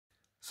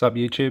Sup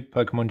YouTube,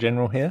 Pokemon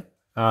General here.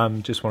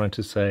 Just wanted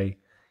to say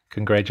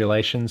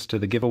congratulations to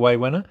the giveaway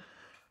winner.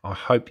 I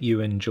hope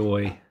you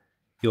enjoy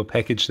your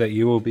package that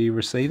you will be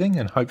receiving,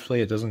 and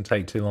hopefully it doesn't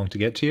take too long to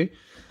get to you.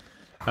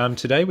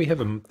 Today we have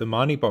the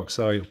Marnie box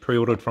I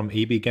pre-ordered from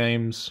EB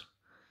Games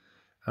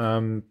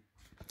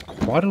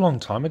quite a long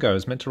time ago. It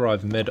was meant to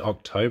arrive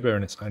mid-October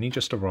and it's only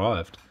just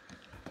arrived.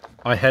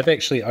 I have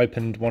actually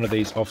opened one of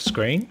these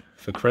off-screen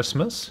for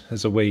Christmas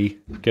as a wee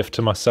gift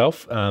to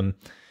myself.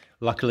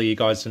 Luckily you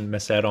guys didn't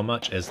miss out on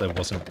much, as there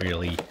wasn't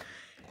really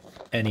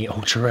any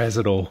Ultra Rares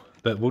at all.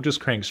 But we'll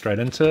just crank straight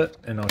into it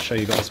and I'll show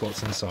you guys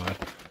what's inside.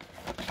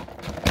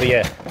 But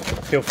yeah,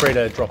 feel free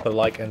to drop a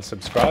like and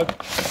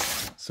subscribe.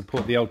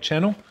 Support the old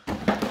channel.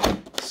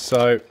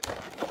 So,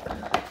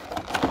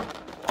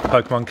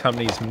 Pokemon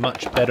Company's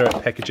much better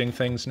at packaging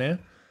things now.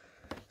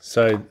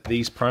 So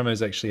these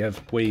promos actually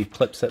have wee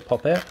clips that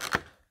pop out.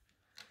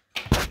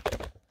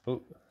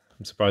 Oh,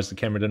 I'm surprised the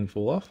camera didn't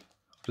fall off.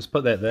 Just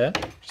put that there,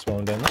 just while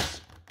I'm doing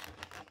this.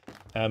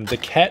 The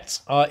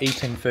cats are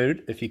eating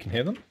food, if you can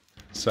hear them.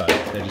 So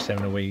they're just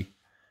having a wee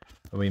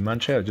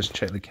munch out. Just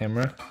check the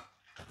camera.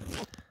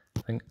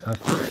 I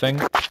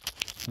think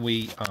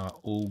we are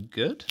all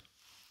good.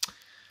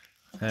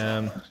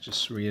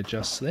 Just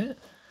readjust that.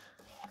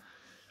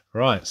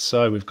 Right,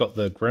 so we've got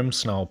the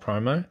Grimmsnarl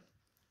promo.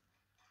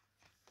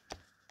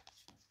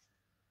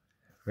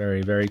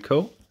 Very, very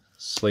cool.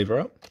 Sleeve her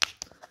up.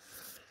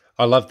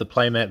 I love the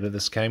playmat that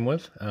this came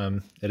with.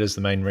 It is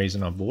the main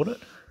reason I bought it.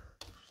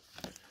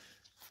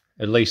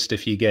 At least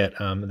if you get,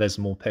 there's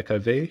more Peko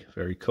V,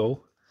 very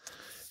cool.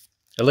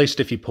 At least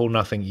if you pull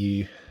nothing,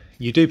 you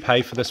do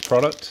pay for this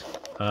product.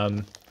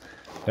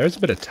 There is a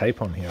bit of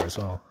tape on here as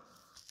well.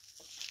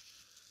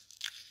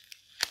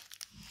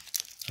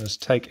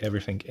 Just take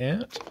everything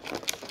out.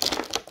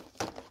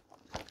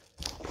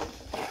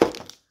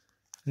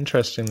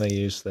 Interesting they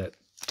use that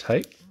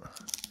tape.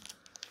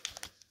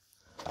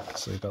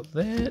 So we've got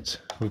that.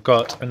 We've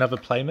got another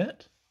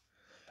playmat.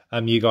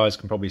 You guys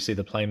can probably see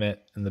the playmat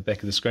in the back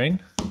of the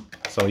screen.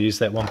 So I'll use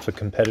that one for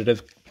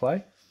competitive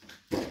play.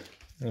 And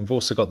we've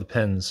also got the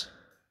pins.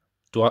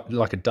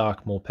 Like a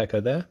dark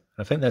Morpeko there.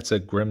 I think that's a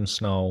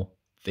Grimmsnarl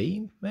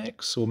V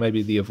Max, or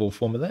maybe the evolved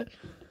form of that.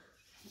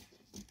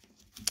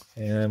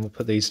 And we'll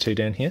put these two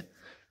down here.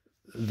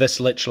 This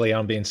literally,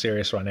 I'm being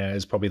serious right now,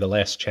 is probably the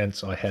last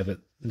chance I have at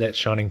that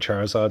Shining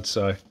Charizard,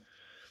 so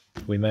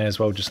we may as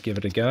well just give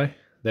it a go.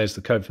 There's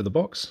the code for the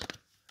box.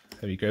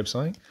 Have you grabbed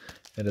something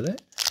out of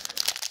that?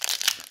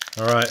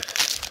 Alright,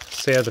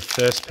 see how the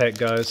first pack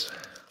goes.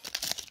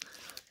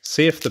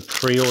 See if the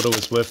pre-order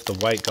was worth the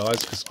wait, guys,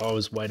 because I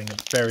was waiting a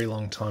very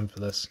long time for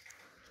this.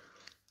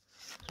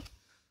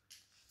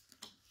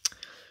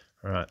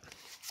 Alright.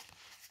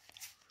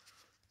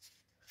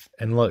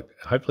 And look,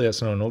 hopefully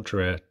that's not an Ultra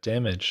Rare.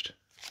 Damaged.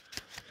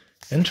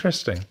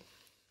 Interesting.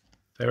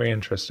 Very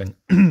interesting.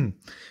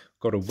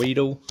 Got a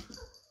Weedle,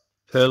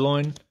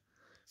 Purloin,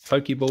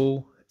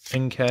 Pokeball,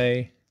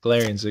 Inkay,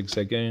 Galarian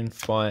Zigzagoon,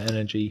 Fire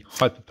Energy,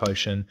 Hyper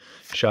Potion,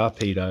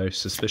 Sharpedo,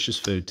 Suspicious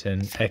Food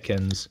Tin,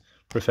 Ekans,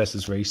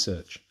 Professor's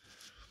Research.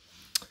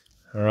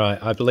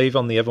 Alright, I believe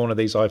on the other one of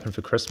these I opened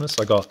for Christmas,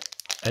 I got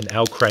an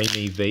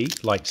Alcremie V,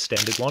 like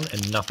standard one,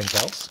 and nothing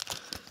else.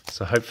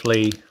 So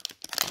hopefully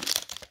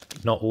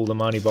not all the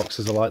Marnie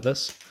boxes are like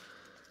this.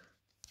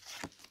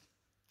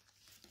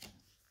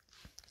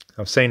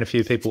 I've seen a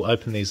few people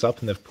open these up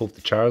and they've pulled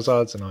the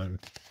Charizards, and I'm...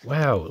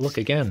 Wow, look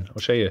again.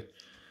 I'll show you.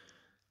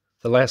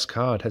 The last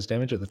card has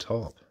damage at the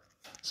top.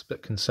 It's a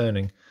bit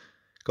concerning.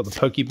 Got the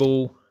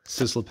Pokeball,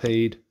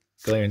 Sizzlipede,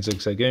 Galarian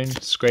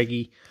Zigzagoon,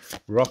 Scraggy,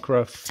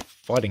 Rockruff,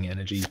 Fighting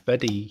Energy,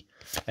 Biddy,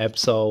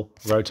 Absol,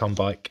 Rotom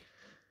Bike,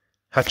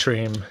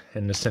 Hatterene,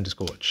 and the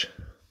Centiskorch.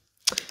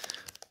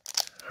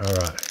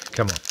 Alright,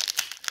 come on.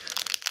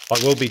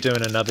 I will be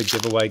doing another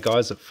giveaway,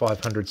 guys, at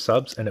 500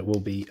 subs, and it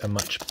will be a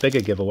much bigger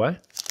giveaway.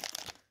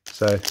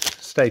 So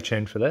stay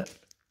tuned for that.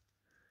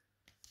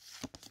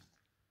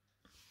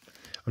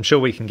 I'm sure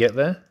we can get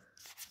there.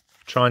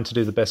 Trying to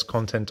do the best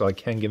content I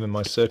can given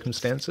my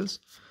circumstances.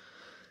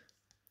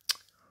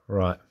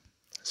 Right.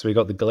 So we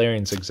got the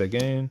Galarian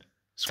Zigzagoon,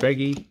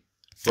 Scraggy,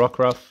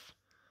 Rockruff,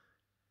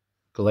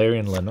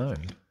 Galarian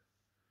Lanogne,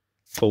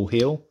 Full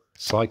Heal,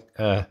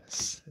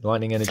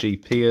 Lightning Energy,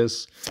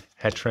 Pierce,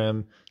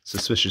 Hatterene,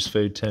 Suspicious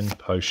Food Tin,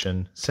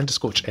 Potion,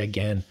 Centiskorch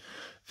again.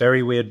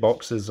 Very weird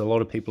boxes. A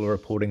lot of people are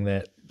reporting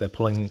that they're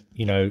pulling,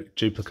 you know,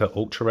 duplicate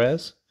Ultra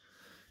Rares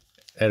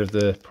out of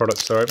the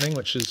products they're opening,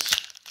 which is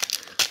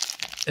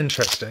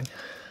interesting.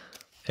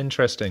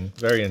 Interesting.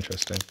 Very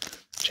interesting.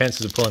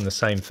 Chances of pulling the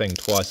same thing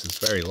twice is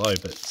very low,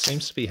 but it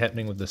seems to be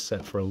happening with this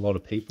set for a lot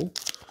of people.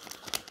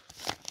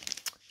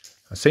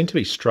 I seem to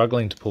be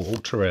struggling to pull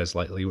Ultra Rares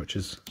lately, which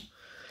is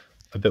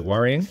a bit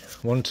worrying.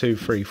 1, 2,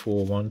 3,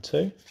 4, 1,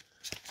 2.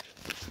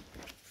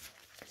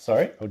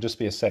 Sorry, it'll just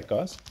be a sec,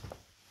 guys.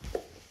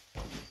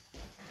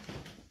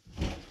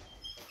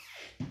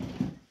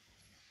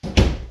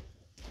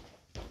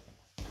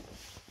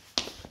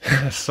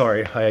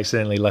 Sorry, I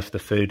accidentally left the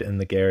food in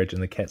the garage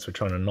and the cats were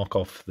trying to knock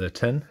off the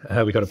tin.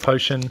 We got a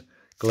Potion,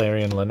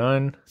 Galarian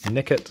Linoone,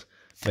 Nickit,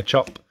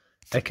 Machop,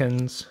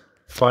 Ekans,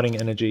 Fighting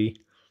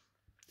Energy,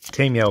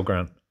 Team Yell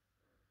Grunt,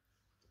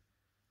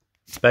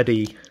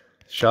 Buddy,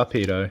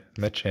 Sharpedo,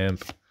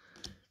 Machamp,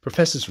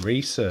 Professor's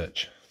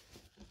Research.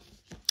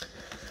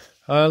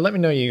 Let me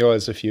know, you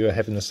guys, if you are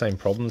having the same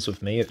problems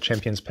with me at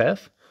Champion's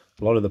Path.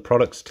 A lot of the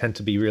products tend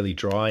to be really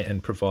dry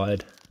and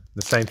provide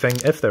the same thing,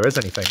 if there is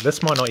anything.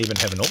 This might not even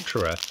have an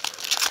ultra rare.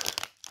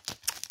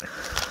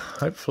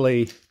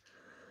 Hopefully,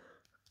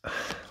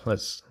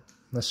 let's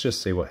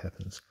just see what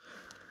happens.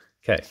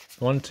 Okay,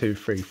 1, 2,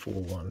 3, 4,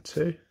 1,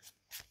 2.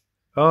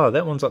 Oh,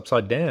 that one's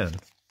upside down.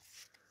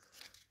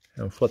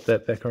 I'll flip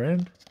that back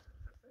around,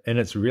 and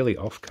it's really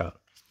off-cut.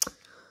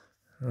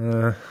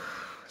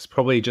 It's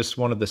probably just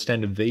one of the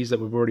standard Vs that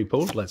we've already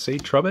pulled. Let's see.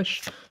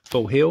 Trubbish,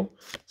 Full Heal,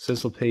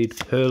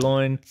 Sizzlipede,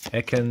 Purloin,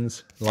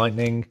 Ekans,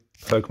 Lightning,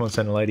 Pokemon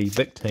Center Lady,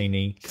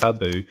 Victini,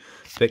 Kaboo,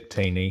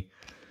 Victini.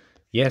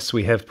 Yes,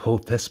 we have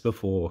pulled this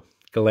before.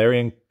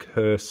 Galarian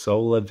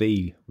Cursola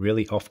V,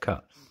 really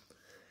off-cut.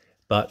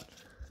 But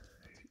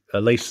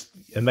at least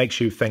it makes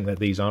you think that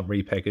these aren't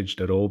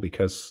repackaged at all,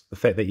 because the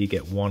fact that you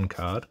get one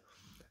card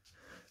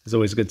is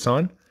always a good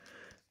sign.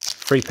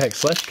 3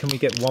 packs left. Can we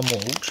get one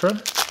more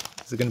Ultra?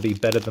 Is it going to be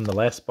better than the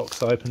last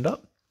box I opened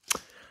up?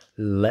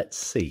 Let's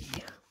see.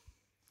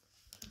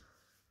 1,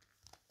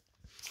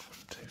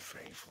 2,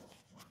 3, 4,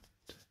 1,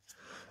 2.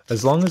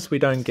 As long as we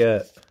don't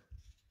get...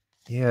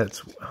 Yeah,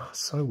 it's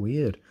so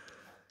weird.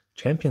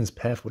 Champion's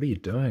Path, what are you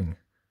doing?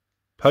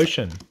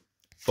 Potion,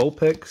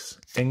 Vulpix,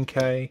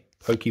 NK,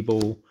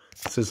 Pokeball,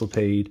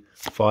 Sizzlipede,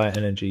 Fire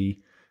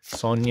Energy,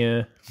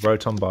 Sonia,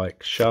 Rotom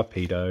Bike,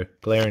 Sharpedo,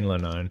 Galarian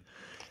Linoone,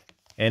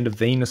 and a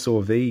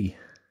Venusaur V.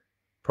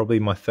 Probably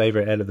my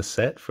favourite out of the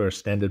set for a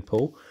standard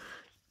pull.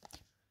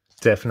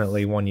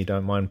 Definitely one you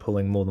don't mind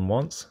pulling more than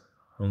once,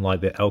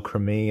 unlike the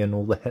Alchemy and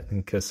all that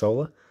in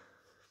Cursola.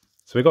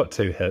 So we got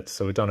 2 hits,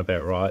 so we've done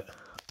about right.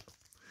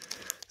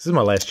 This is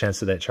my last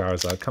chance at that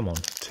Charizard. Come on,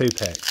 2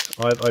 packs.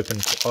 I've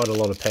opened quite a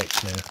lot of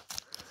packs now.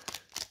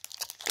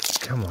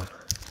 Come on.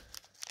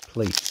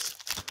 Please.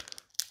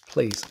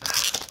 Please.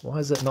 Why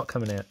is it not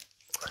coming out?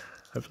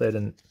 Hopefully I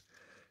didn't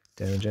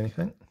damage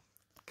anything.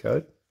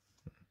 Code.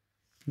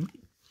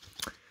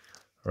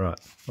 Right.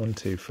 1,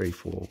 2, 3,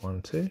 4,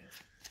 1, 2.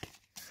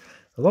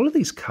 A lot of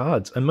these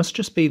cards, it must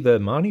just be the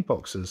Marnie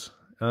boxes.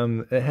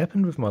 It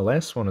happened with my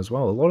last one as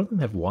well. A lot of them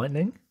have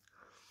whitening.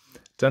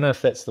 Don't know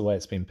if that's the way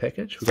it's been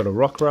packaged. We've got a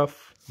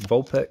Rockruff,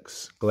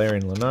 Vulpix,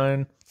 Galarian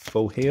Linoone,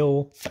 Full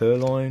Heal,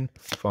 Purloin,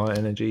 Fire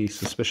Energy,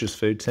 Suspicious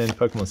Food Tin,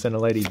 Pokemon Center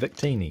Lady,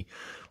 Victini,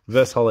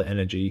 Reverse Holo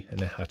Energy,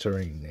 and a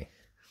Hatterene.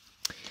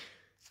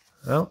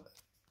 Well,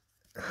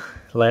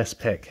 last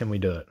pack, can we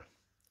do it?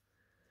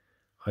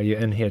 Are you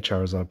in here,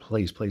 Charizard?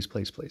 Please, please,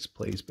 please, please,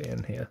 please be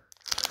in here.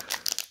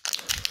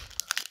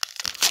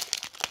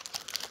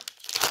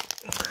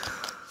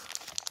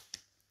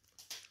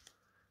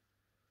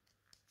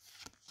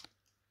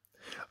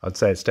 I'd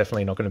say it's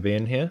definitely not going to be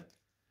in here.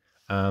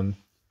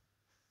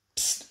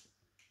 Psst.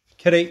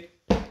 Kitty,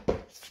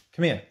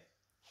 come here.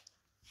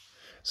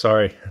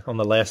 Sorry, on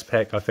the last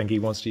pack, I think he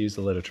wants to use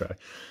the litter tray.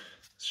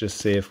 Let's just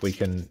see if we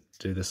can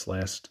do this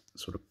last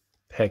sort of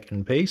pack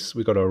in piece.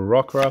 We've got a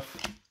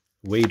Rockruff,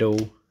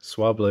 Weedle,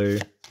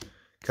 Swablu,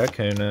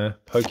 Kakuna,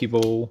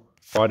 Pokeball,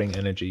 Fighting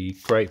Energy,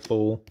 Great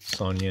Ball,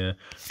 Sonia,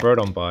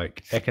 Rotom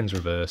Bike, Ekans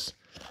Reverse,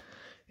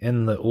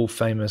 and the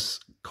all-famous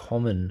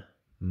common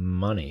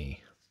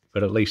money.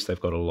 But at least they've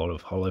got a lot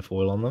of holo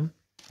foil on them,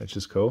 which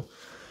is cool.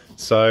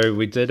 So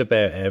we did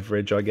about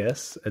average, I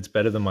guess. It's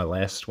better than my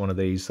last one of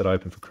these that I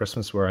opened for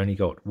Christmas, where I only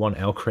got one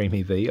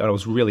Alcremie V. I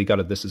was really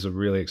gutted. This is a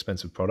really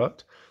expensive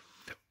product.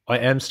 I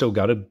am still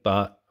gutted,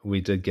 but we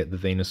did get the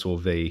Venusaur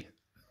V.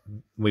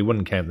 We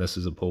wouldn't count this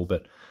as a pull,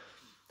 but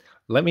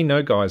let me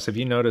know, guys. Have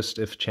you noticed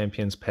if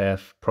Champion's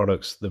Path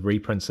products, the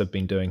reprints have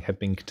been doing, have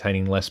been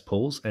containing less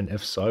pulls? And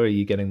if so, are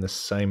you getting the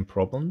same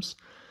problems?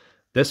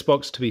 This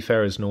box, to be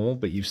fair, is normal,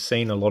 but you've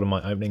seen a lot of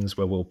my openings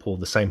where we'll pull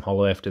the same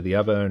holo after the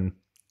other, and,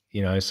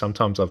 you know,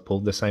 sometimes I've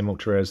pulled the same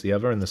ultra rare as the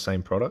other in the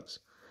same products.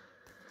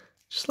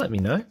 Just let me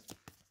know.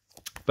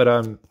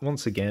 But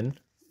once again,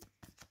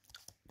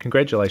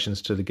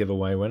 congratulations to the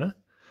giveaway winner.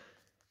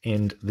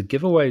 And the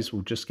giveaways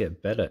will just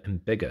get better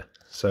and bigger.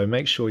 So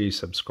make sure you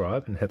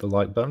subscribe and hit the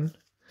like button.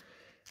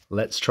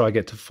 Let's try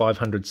get to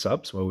 500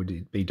 subs, where we'll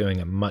be doing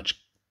a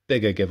much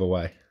bigger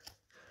giveaway.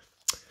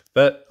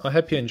 But I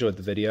hope you enjoyed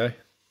the video,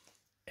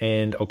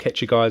 and I'll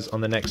catch you guys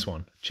on the next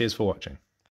one. Cheers for watching.